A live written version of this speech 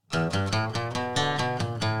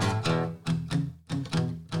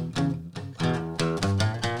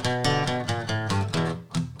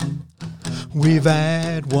We've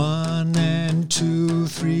had 1 and 2,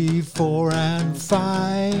 3, 4 and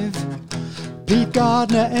 5 Pete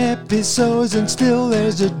Gardner episodes, and still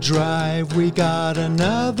there's a drive. We got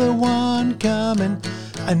another one coming,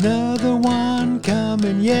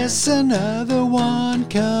 yes, another one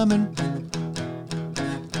coming.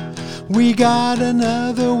 We got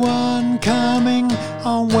another one coming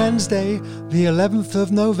on Wednesday, the 11th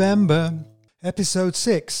of November. Episode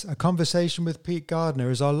 6, A Conversation with Pete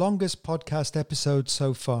Gardner, is our longest podcast episode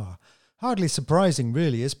so far. Hardly surprising,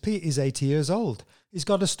 really, as Pete is 80 years old. He's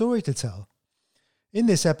got a story to tell. In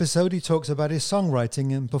this episode, he talks about his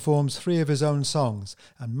songwriting and performs 3 of his own songs,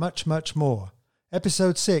 and much, much more.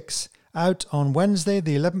 Episode 6, out on Wednesday,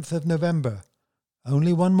 the 11th of November.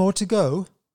 Only one more to go.